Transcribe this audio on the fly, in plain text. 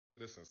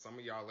Listen, some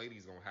of y'all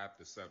ladies gonna have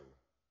to settle.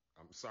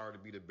 I'm sorry to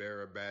be the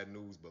bearer of bad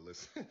news, but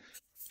listen.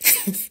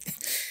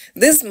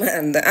 This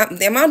man,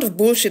 the amount of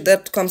bullshit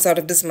that comes out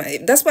of this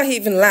man, that's why he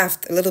even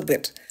laughed a little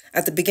bit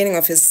at the beginning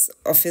of his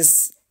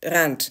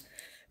rant,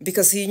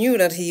 because he knew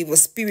that he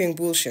was spewing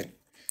bullshit.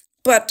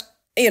 But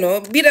be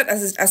that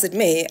as it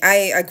may,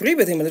 I agree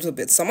with him a little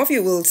bit. Some of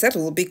you will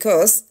settle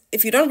because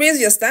if you don't raise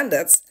your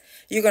standards,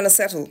 you're gonna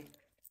settle.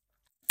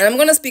 And I'm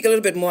gonna speak a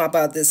little bit more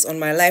about this on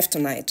my live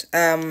tonight.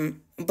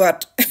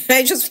 But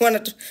I just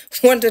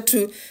wanted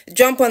to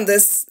jump on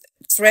this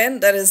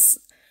trend that is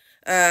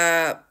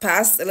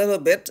past a little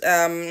bit,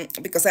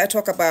 because I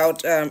talk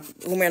about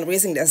women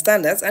raising their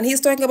standards, and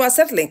he's talking about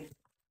settling.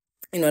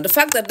 The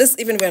fact that this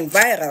even went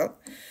viral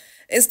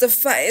is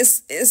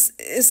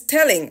is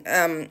telling.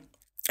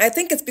 I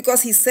think it's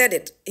because he said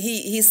it.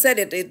 He said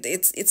it.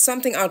 It's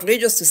something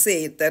outrageous to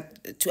say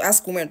that, to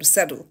ask women to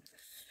settle,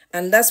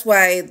 and that's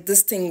why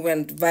this thing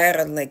went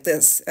viral like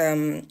this.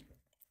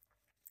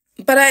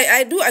 But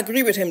I do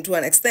agree with him to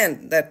an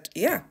extent that,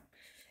 yeah,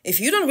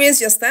 if you don't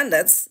raise your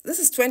standards, this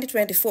is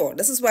 2024.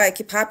 This is why I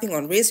keep harping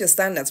on raise your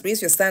standards,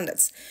 raise your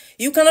standards.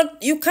 You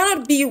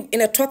cannot be in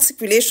a toxic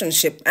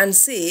relationship and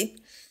say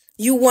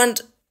you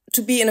want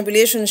to be in a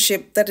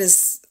relationship that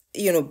is,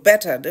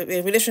 better,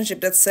 a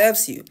relationship that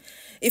serves you.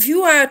 If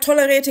you are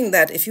tolerating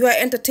that, if you are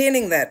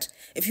entertaining that,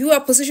 if you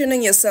are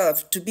positioning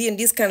yourself to be in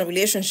these kind of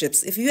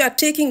relationships, if you are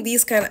taking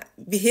these kind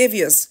of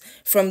behaviors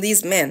from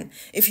these men,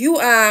 if you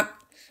are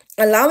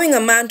allowing a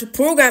man to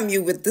program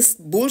you with this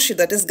bullshit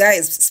that this guy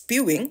is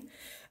spewing,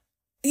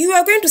 you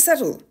are going to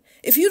settle.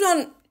 If you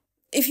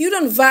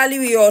don't value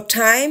your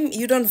time,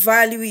 you don't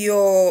value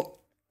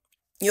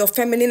your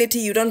femininity,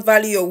 you don't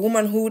value your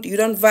womanhood, you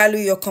don't value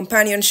your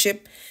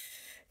companionship,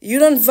 you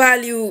don't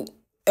value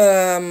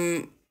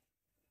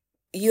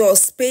your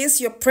space,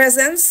 your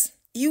presence,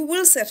 you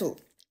will settle.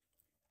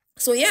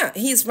 So yeah,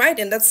 he's right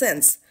in that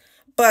sense.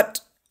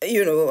 But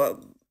you know, uh,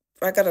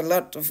 I got a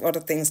lot of other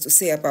things to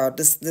say about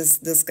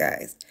this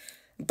guy.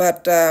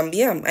 But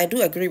yeah, I do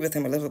agree with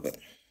him a little bit.